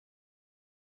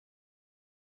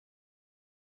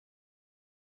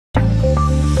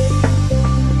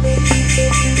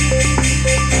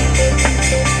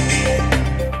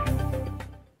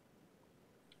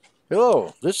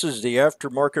Hello, this is the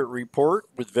Aftermarket Report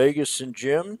with Vegas and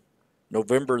Jim,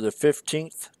 November the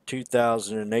 15th,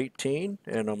 2018,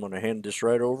 and I'm going to hand this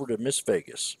right over to Miss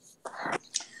Vegas.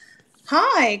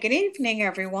 Hi, good evening,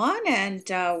 everyone, and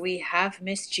we have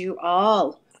missed you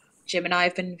all. Jim and I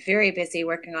have been very busy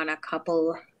working on a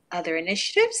couple other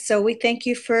initiatives, so we thank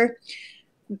you for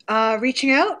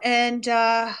reaching out and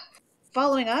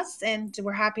following us, and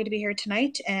we're happy to be here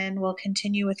tonight, and we'll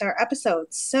continue with our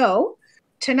episodes. So,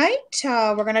 tonight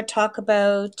we're going to talk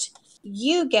about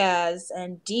UGAZ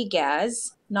and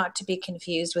DGAZ, not to be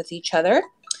confused with each other,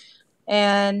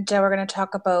 and we're going to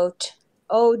talk about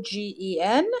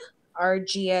OGEN,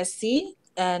 RGSE,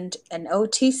 and an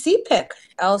OTC pick,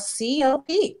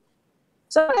 LCLP.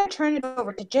 So I'm going to turn it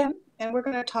over to Jim, and we're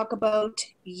going to talk about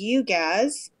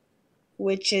UGAZ,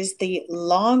 which is the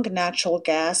long natural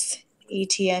gas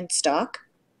ETN stock.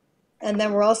 And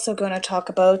then we're also going to talk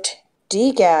about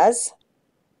DGAZ,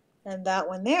 and that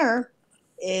one there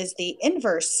is the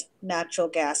inverse natural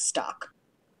gas stock.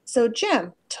 So,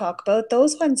 Jim, talk about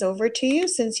those ones. Over to you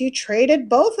since you traded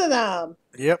both of them.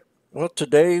 Yep. Well,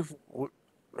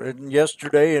 and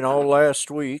yesterday and all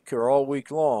last week, or all week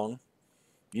long,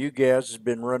 UGAZ has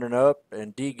been running up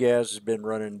and DGAZ has been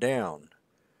running down.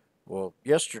 Well,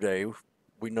 yesterday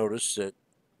we noticed that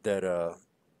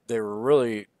they were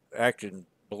really acting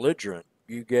belligerent,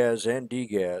 UGAZ and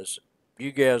DGAZ.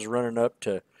 UGAZ running up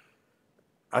to,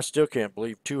 I still can't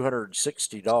believe,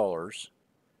 $260,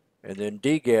 and then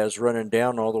DGAZ running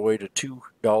down all the way to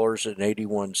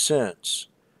 $2.81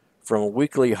 from a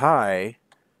weekly high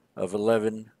of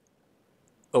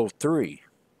 11.03.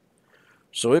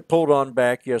 So it pulled on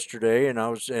back yesterday, and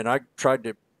I tried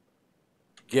to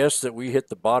guess that we hit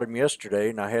the bottom yesterday,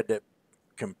 and I had that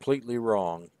completely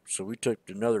wrong. So we took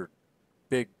another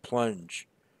big plunge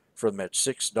from that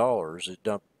 $6. It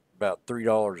dumped about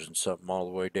 $3 and something all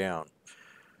the way down.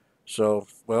 So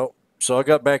I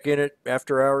got back in it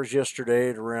after hours yesterday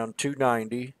at around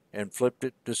 290 and flipped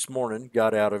it this morning.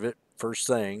 Got out of it first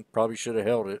thing. Probably should have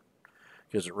held it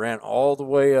because it ran all the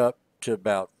way up to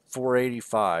about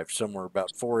 485, somewhere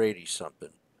about 480 something.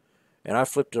 And I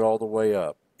flipped it all the way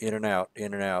up, in and out,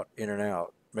 in and out, in and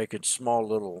out, making small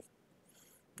little,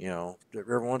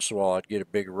 every once in a while I'd get a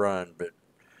big run. But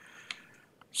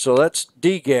so that's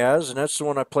DGAZ, and that's the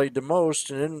one I played the most.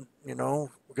 And then, we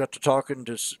got to talking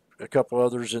to a couple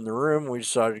others in the room. We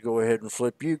decided to go ahead and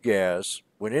flip UGAZ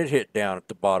when it hit down at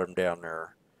the bottom down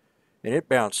there. And it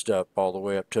bounced up all the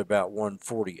way up to about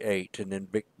 148 and then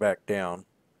back down.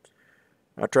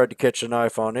 I tried to catch a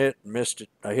knife on it and missed it.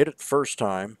 I hit it the first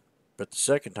time, but the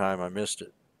second time I missed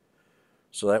it.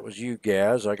 So that was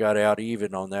UGAZ. I got out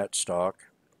even on that stock.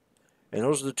 And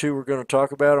those are the two we're going to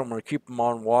talk about. I'm going to keep them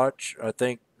on watch. I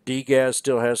think DGAZ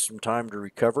still has some time to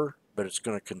recover, but it's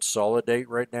going to consolidate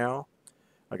right now.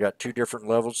 I got two different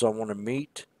levels I want to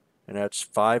meet, and that's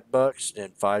 $5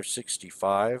 and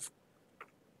 565.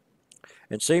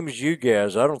 And same as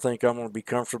UGAZ, I don't think I'm going to be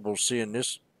comfortable seeing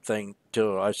this thing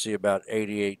till I see about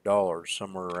 $88,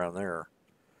 somewhere around there.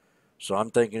 So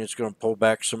I'm thinking it's going to pull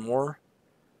back some more,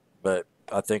 but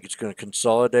I think it's going to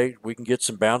consolidate. We can get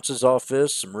some bounces off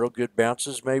this, some real good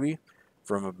bounces maybe,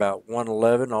 from about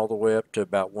 111 all the way up to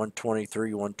about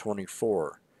 123,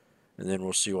 124. And then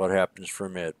we'll see what happens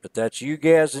from it. But that's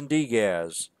UGAZ and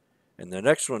DGAZ. And the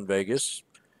next one, Vegas.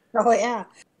 Oh, yeah.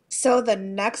 So the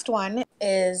next one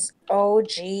is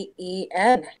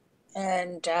OGEN.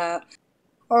 And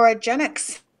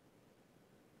Orogenics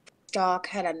stock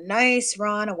had a nice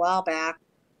run a while back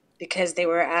because they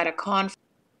were at a conference.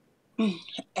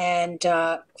 And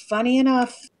funny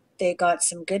enough, they got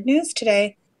some good news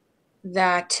today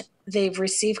that they've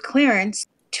received clearance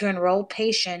to enroll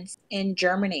patients in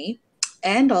Germany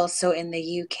and also in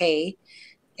the UK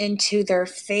into their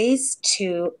phase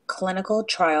 2 clinical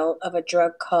trial of a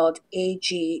drug called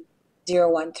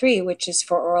AG013, which is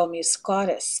for oral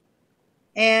mucositis.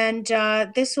 And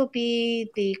this will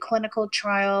be the clinical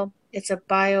trial. It's a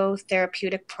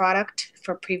biotherapeutic product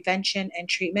for prevention and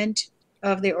treatment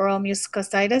of the oral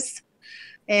mucositis.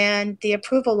 And the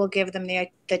approval will give them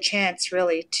the chance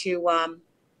really to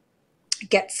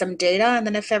get some data. And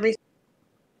then if every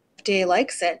FDA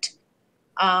likes it,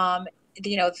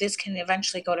 this can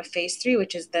eventually go to phase 3,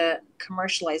 which is the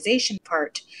commercialization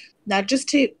part. Now, just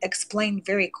to explain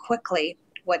very quickly,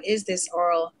 what is this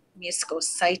oral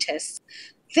mucositis?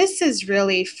 This is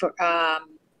really for a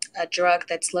drug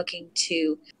that's looking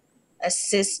to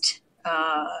assist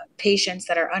patients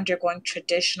that are undergoing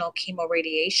traditional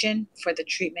chemoradiation for the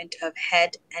treatment of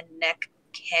head and neck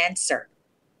cancer.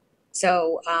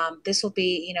 So this will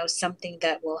be, something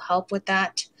that will help with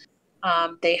that.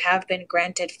 They have been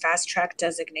granted fast track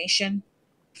designation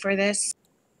for this.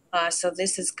 So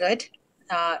this is good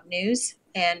news,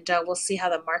 and we'll see how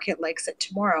the market likes it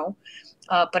tomorrow.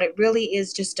 But it really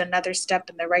is just another step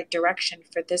in the right direction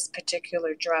for this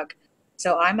particular drug.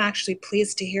 So I'm actually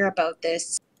pleased to hear about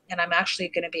this, and I'm actually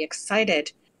going to be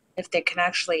excited if they can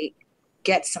actually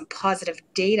get some positive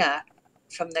data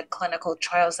from the clinical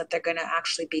trials that they're going to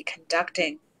actually be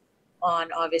conducting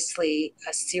on obviously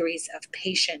a series of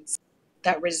patients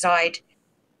that reside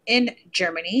in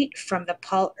Germany from the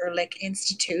Paul Ehrlich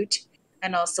Institute,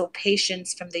 and also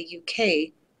patients from the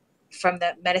UK from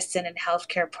the medicine and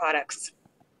healthcare products.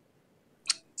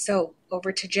 So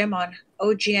over to Jim on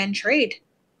OGN trade.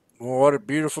 Well, what a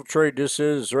beautiful trade this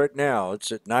is right now.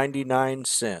 It's at 99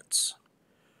 cents.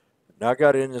 Now I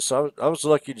got in this. I was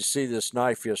lucky to see this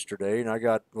knife yesterday, and I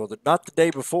got well, not the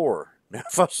day before. Now,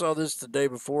 if I saw this the day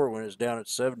before when it was down at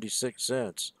 76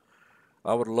 cents,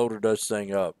 I would have loaded this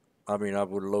thing up. I mean, I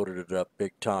would have loaded it up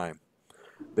big time.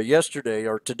 But yesterday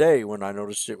or today, when I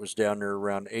noticed it was down there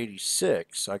around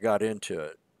 86, I got into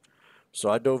it. So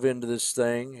I dove into this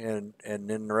thing, and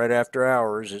then right after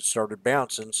hours, it started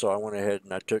bouncing. So I went ahead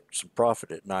and I took some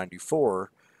profit at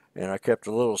 94, and I kept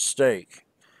a little stake,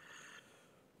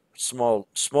 small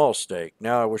stake.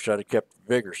 Now I wish I'd have kept a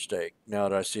bigger stake. Now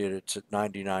that I see it, it's at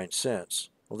 99 cents.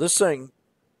 Well, this thing,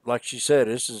 like she said,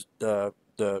 this is the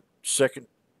second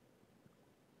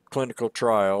clinical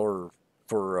trial or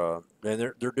for and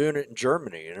they're doing it in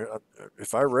Germany. And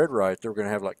if I read right, they're going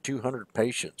to have like 200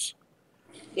 patients.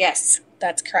 Yes,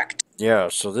 that's correct. Yeah,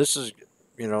 so this is,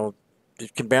 you know,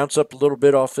 it can bounce up a little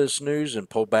bit off this news and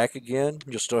pull back again.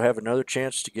 You'll still have another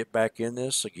chance to get back in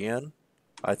this again,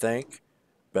 I think.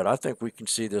 But I think we can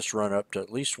see this run up to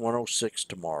at least 106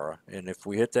 tomorrow. And if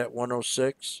we hit that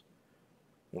 106,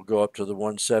 we'll go up to the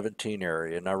 117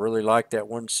 area. And I really like that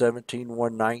 117,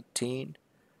 119.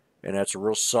 And that's a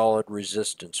real solid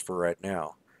resistance for right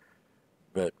now.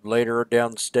 But later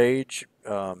down the stage,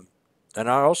 and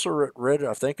I also read,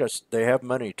 I think they have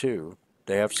money too.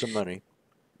 They have some money,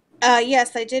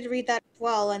 Yes, I did read that as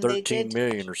well, and they 13 did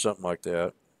million or something like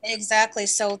that. exactly.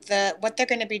 So the what they're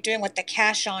going to be doing with the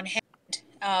cash on hand,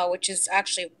 which is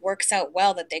actually works out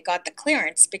well that they got the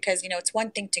clearance, because it's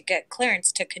one thing to get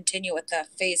clearance to continue with the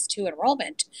phase 2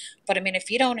 enrollment, but I mean if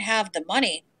you don't have the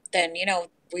money, then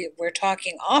we're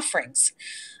talking offerings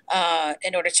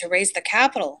in order to raise the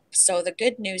capital. So the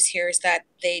good news here is that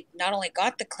they not only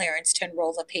got the clearance to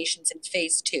enroll the patients in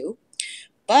phase 2,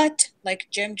 but like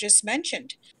Jim just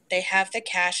mentioned, they have the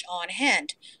cash on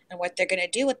hand. And what they're going to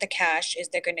do with the cash is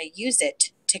they're going to use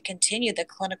it to continue the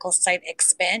clinical site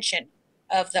expansion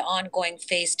of the ongoing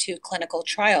phase 2 clinical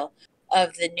trial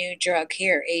of the new drug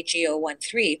here,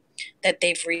 AG013, that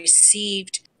they've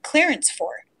received clearance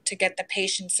for to get the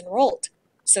patients enrolled.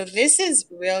 So this is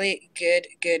really good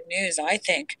news, I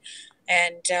think.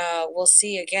 And we'll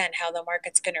see again how the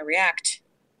market's going to react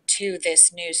to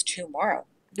this news tomorrow.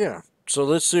 Yeah. So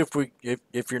let's see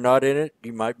if you're not in it,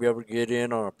 you might be able to get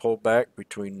in on a pullback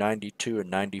between 92 and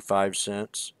 95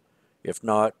 cents. If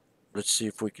not, let's see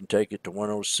if we can take it to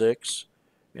 106.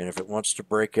 And if it wants to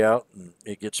break out and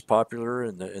it gets popular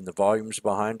and the volumes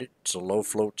behind it, it's a low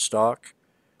float stock,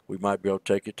 we might be able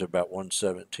to take it to about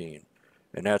 117.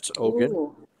 And that's OGEN,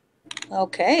 Ooh,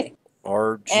 okay. And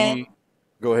RG,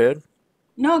 go ahead,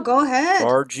 no, go ahead.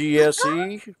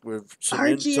 RGSE with some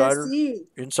RGSE.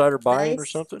 insider buying or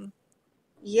Nice. something.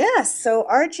 Yes, so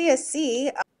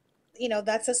RGSE,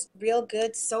 that's a real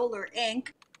good solar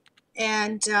ink.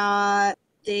 And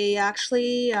they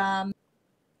actually have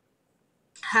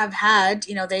had,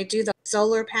 they do the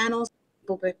solar panels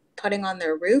people be putting on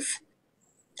their roof,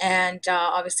 and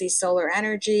obviously solar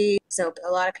energy. So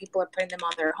a lot of people are putting them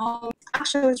on their homes.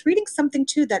 Actually, I was reading something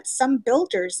too that some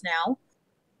builders now,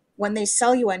 when they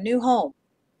sell you a new home,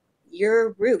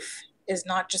 your roof is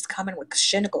not just coming with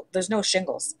shingle. There's no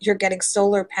shingles. You're getting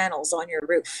solar panels on your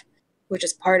roof, which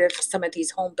is part of some of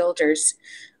these home builders'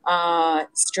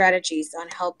 strategies on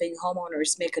helping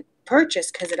homeowners make a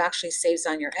purchase, because it actually saves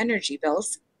on your energy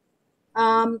bills.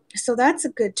 So that's a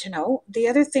good to know. The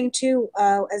other thing too,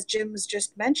 as Jim was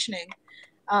just mentioning,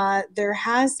 there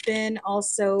has been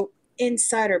also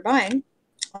insider buying.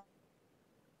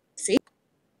 See,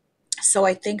 so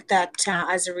I think that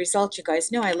as a result, you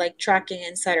guys know I like tracking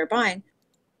insider buying,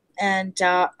 and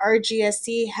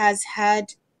RGSE has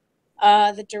had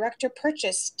the director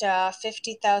purchased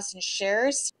 50,000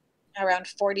 shares, around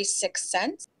 46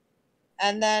 cents.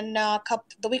 And then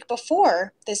the week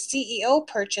before, the CEO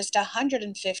purchased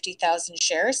 150,000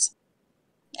 shares.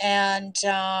 And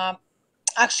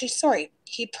actually, sorry,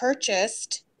 he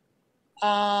purchased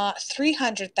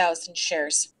 300,000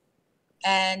 shares.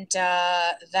 and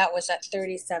that was at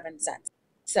 37 cents.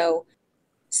 So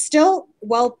still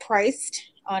well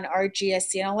priced on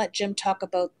RGSE. And I'll let Jim talk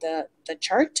about the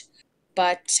chart,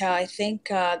 but I think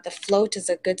the float is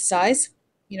a good size.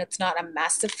 You know, it's not a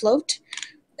massive float,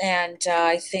 and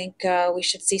I think we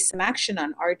should see some action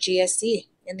on RGSE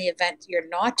in the event you're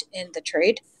not in the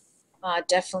trade.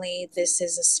 Definitely, this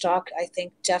is a stock I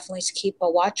think definitely to keep a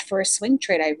watch for a swing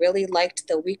trade. I really liked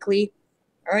the weekly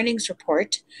earnings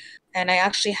report, and I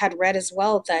actually had read as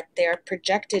well that they're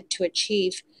projected to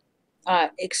achieve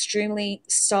extremely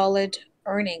solid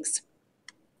earnings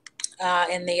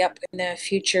in the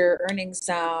future earnings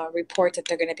report that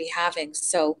they're going to be having.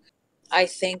 So I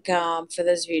think for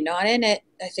those of you not in it,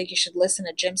 I think you should listen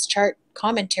to Jim's chart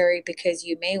commentary because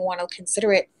you may want to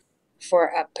consider it for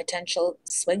a potential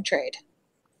swing trade.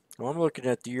 Well, I'm looking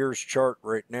at the year's chart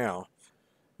right now,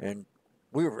 and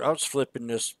I was flipping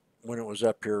this when it was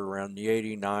up here around the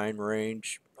 89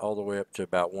 range, all the way up to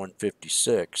about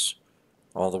 156.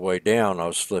 All the way down, I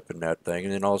was flipping that thing,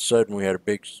 and then all of a sudden we had a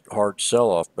big hard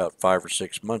sell-off about 5 or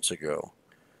 6 months ago.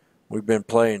 We've been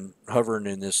hovering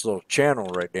in this little channel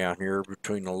right down here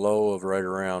between the low of right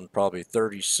around probably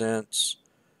 30 cents,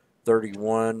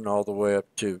 31, all the way up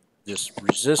to this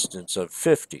resistance of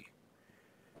 50.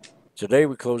 Today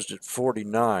we closed at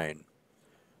 49.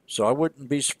 So I wouldn't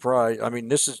be surprised. I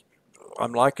mean,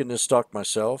 I'm liking this stock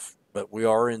myself, but we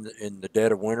are in the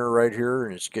dead of winter right here,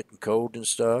 and it's getting cold and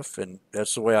stuff. And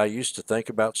that's the way I used to think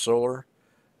about solar,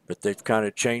 but they've kind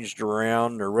of changed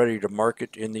around. They're ready to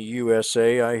market in the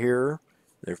USA, I hear.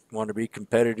 They want to be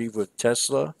competitive with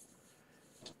Tesla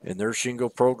in their shingle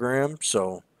program.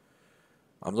 So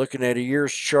I'm looking at a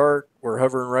year's chart. We're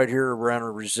hovering right here around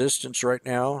a resistance right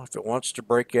now. If it wants to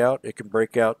break out, it can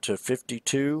break out to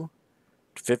 52,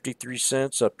 to 53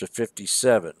 cents, up to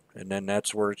 57. And then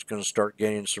that's where it's going to start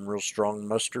gaining some real strong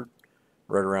mustard,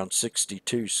 right around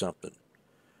 62 something.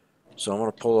 So I'm going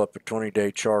to pull up a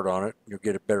 20-day chart on it. You'll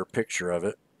get a better picture of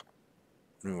it.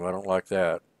 Ooh, I don't like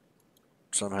that.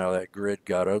 Somehow that grid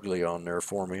got ugly on there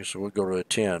for me, so we'll go to a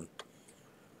 10.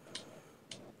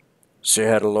 See, I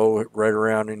had a low right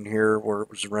around in here where it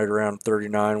was right around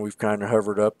 39. We've kind of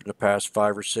hovered up in the past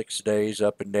 5 or 6 days,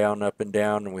 up and down,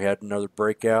 and we had another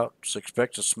breakout. So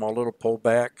expect a small little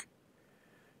pullback,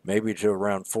 maybe to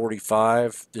around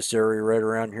 45. This area right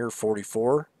around here,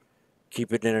 44.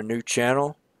 Keep it in a new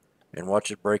channel and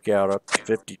watch it break out up to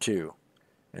 52.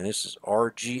 And this is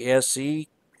RGSE,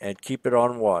 and keep it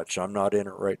on watch. I'm not in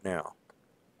it right now.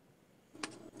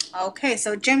 Okay,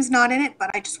 so Jim's not in it,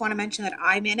 but I just want to mention that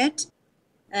I'm in it.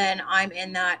 And I'm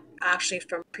in that actually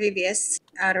from previous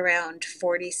at around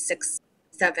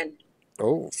 46.7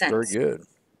 Oh, very cents. good.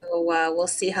 So we'll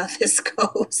see how this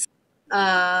goes.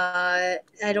 I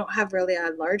don't have really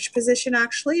a large position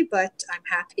actually, but I'm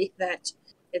happy that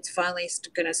it's finally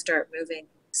going to start moving.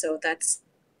 So that's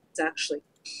actually.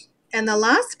 And the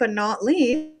last but not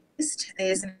least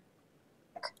is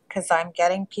because I'm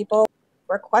getting people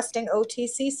requesting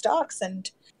OTC stocks, and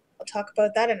I'll talk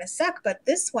about that in a sec. But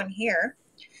this one here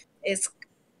is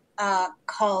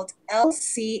called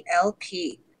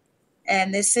LCLP,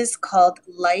 and this is called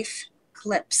Life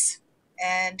Clips.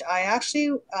 And I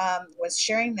actually was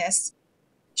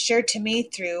shared to me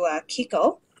through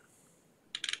Kiko.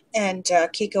 And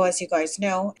Kiko, as you guys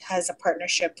know, has a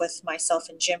partnership with myself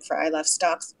and Jim for I Love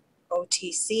Stocks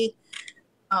OTC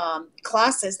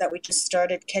classes that we just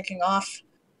started kicking off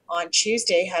on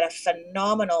Tuesday. Had a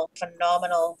phenomenal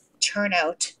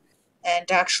turnout, and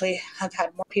actually have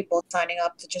had more people signing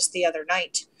up just the other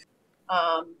night.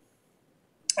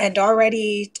 And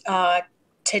already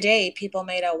today, people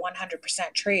made a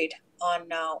 100% trade on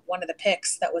one of the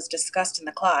picks that was discussed in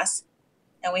the class.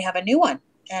 And we have a new one.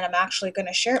 And I'm actually going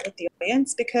to share it with the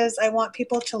audience because I want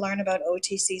people to learn about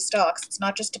OTC stocks. It's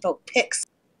not just about picks.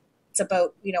 It's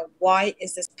about, why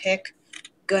is this pick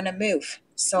going to move?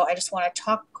 So I just want to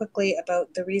talk quickly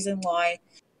about the reason why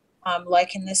I'm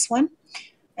liking this one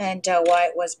and why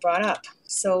it was brought up.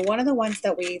 So one of the ones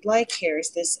that we like here is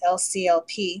this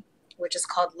LCLP, which is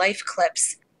called Life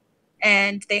Clips.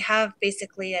 And they have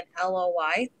basically an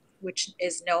LOI, which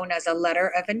is known as a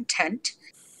letter of intent.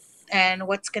 And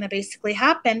what's going to basically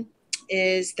happen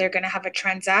is they're going to have a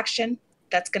transaction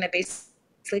that's going to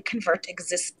basically convert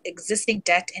existing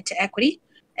debt into equity.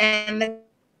 And the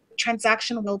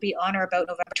transaction will be on or about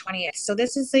November 20th. So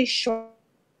this is a short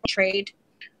trade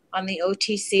on the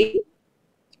OTC.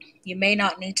 You may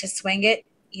not need to swing it.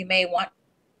 You may want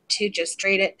to just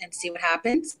trade it and see what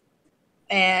happens.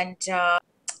 And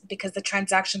because the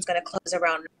transaction is going to close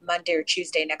around Monday or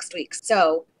Tuesday next week.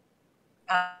 So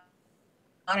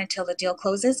on until the deal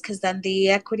closes, because then the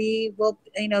equity will,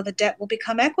 the debt will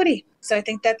become equity. So I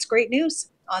think that's great news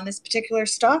on this particular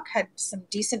stock. Had some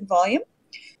decent volume,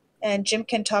 and Jim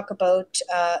can talk about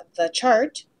the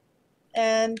chart.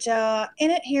 And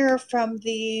in it here from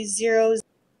the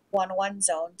 0.11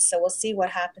 zone. So we'll see what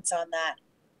happens on that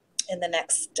in the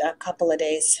next couple of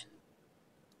days.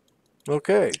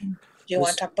 Okay. Do you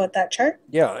want to talk about that chart?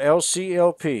 Yeah,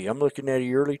 LCLP. I'm looking at a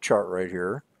yearly chart right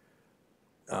here.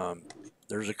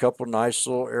 There's a couple nice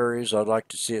little areas I'd like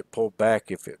to see it pull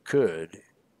back if it could,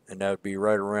 and that would be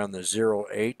right around the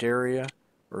 0.8 area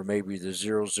or maybe the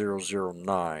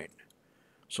 0.009.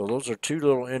 So those are two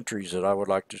little entries that I would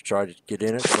like to try to get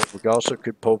in it, but we also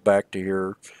could pull back to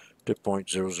here to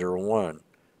 0.001.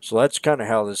 So that's kind of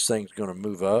how this thing's going to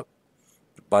move up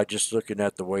by just looking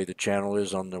at the way the channel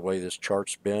is on the way this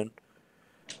chart's been.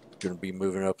 Going to be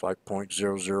moving up like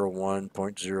 0.001,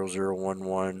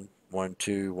 0.0011,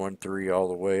 12, 13, all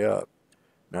the way up.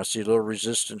 Now I see a little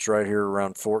resistance right here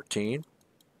around 14.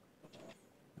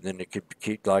 And then it could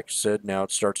keep, like I said, now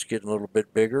it starts getting a little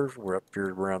bit bigger. We're up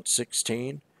here around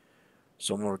 16.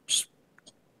 So I'm going to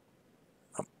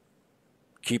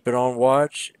keep it on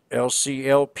watch.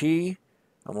 LCLP.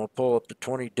 I'm going to pull up the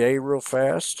 20-day real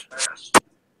fast.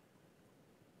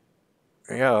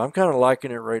 Yeah, I'm kind of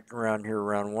liking it right around here,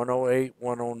 around 108,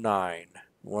 109,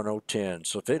 1010.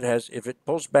 So if it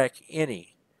pulls back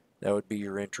any, that would be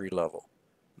your entry level.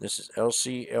 This is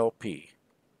LCLP.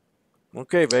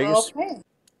 Okay, Vegas. Okay.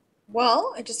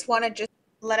 Well, I just want to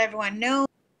let everyone know.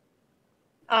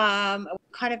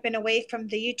 We've kind of been away from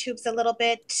the YouTubes a little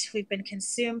bit. We've been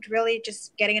consumed really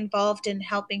just getting involved in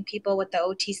helping people with the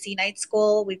OTC night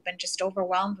school. We've been just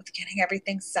overwhelmed with getting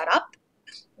everything set up.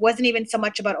 Wasn't even so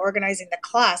much about organizing the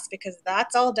class, because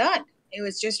that's all done. It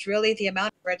was just really the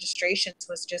amount of registrations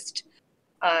was just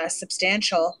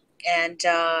substantial and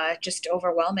just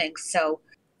overwhelming. So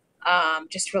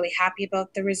just really happy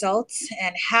about the results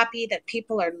and happy that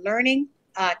people are learning.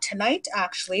 Tonight,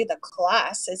 actually, the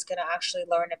class is going to actually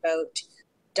learn about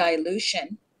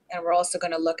dilution, and we're also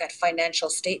going to look at financial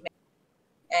statement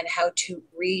and how to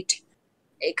read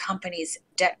a company's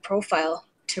debt profile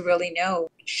to really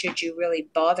know, should you really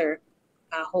bother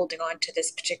holding on to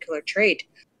this particular trade,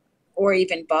 or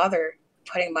even bother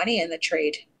putting money in the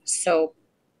trade. So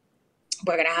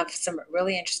we're going to have some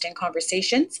really interesting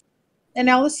conversations. And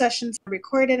all the sessions are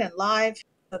recorded and live,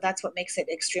 so that's what makes it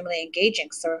extremely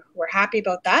engaging. So we're happy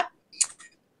about that.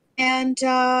 And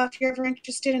if you're ever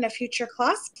interested in a future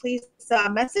class, please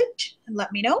message and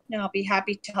let me know, and I'll be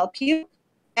happy to help you.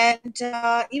 And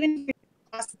even if your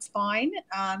class is fine,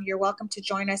 you're welcome to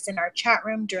join us in our chat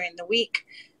room during the week.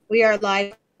 We are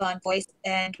live on voice,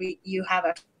 and you have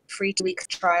a free 2-week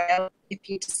trial. If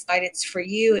you decide it's for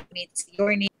you, it meets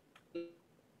your needs,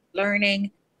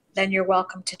 learning, then you're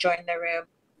welcome to join the room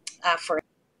for it.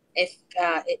 If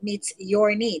it meets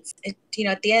your needs. At the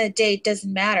end of the day, it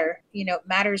doesn't matter. It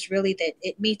matters really that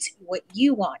it meets what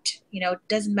you want. It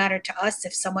doesn't matter to us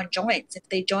if someone joins. If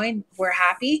they join, we're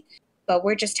happy, but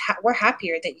we're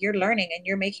happier that you're learning and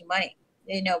you're making money.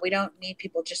 We don't need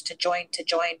people just to join.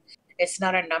 It's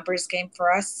not a numbers game for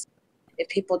us. If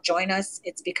people join us,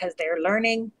 it's because they're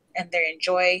learning and they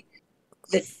enjoy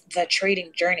the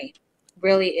trading journey.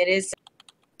 Really, it is.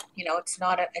 It's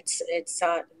not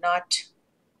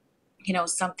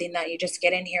something that you just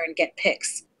get in here and get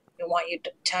picks. We want you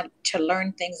to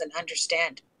learn things and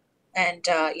understand. And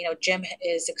Jim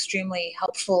is extremely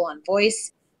helpful on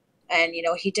voice. And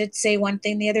he did say one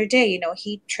thing the other day.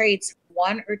 He trades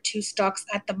 1 or 2 stocks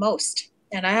at the most.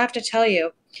 And I have to tell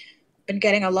you, I've been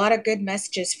getting a lot of good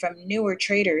messages from newer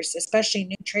traders, especially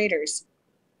new traders,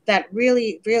 that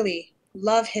really, really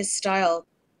love his style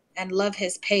and love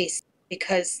his pace,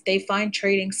 because they find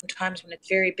trading sometimes when it's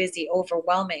very busy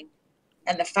overwhelming.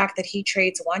 And the fact that he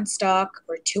trades 1 stock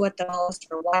or 2 at the most,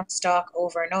 or 1 stock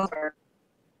over and over,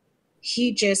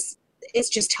 it's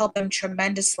just helped them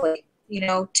tremendously,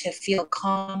 to feel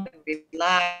calm and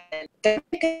relaxed. And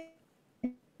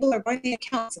people are buying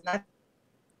accounts, and that.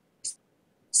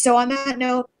 So on that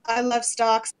note, I love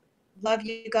stocks, love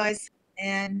you guys,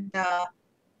 and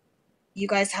you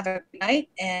guys have a good night,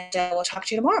 and we'll talk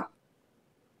to you tomorrow.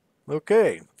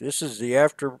 Okay, this is the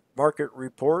aftermarket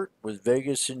report with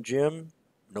Vegas and Jim,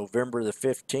 November the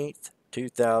 15th,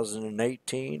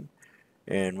 2018,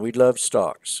 and we love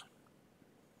stocks.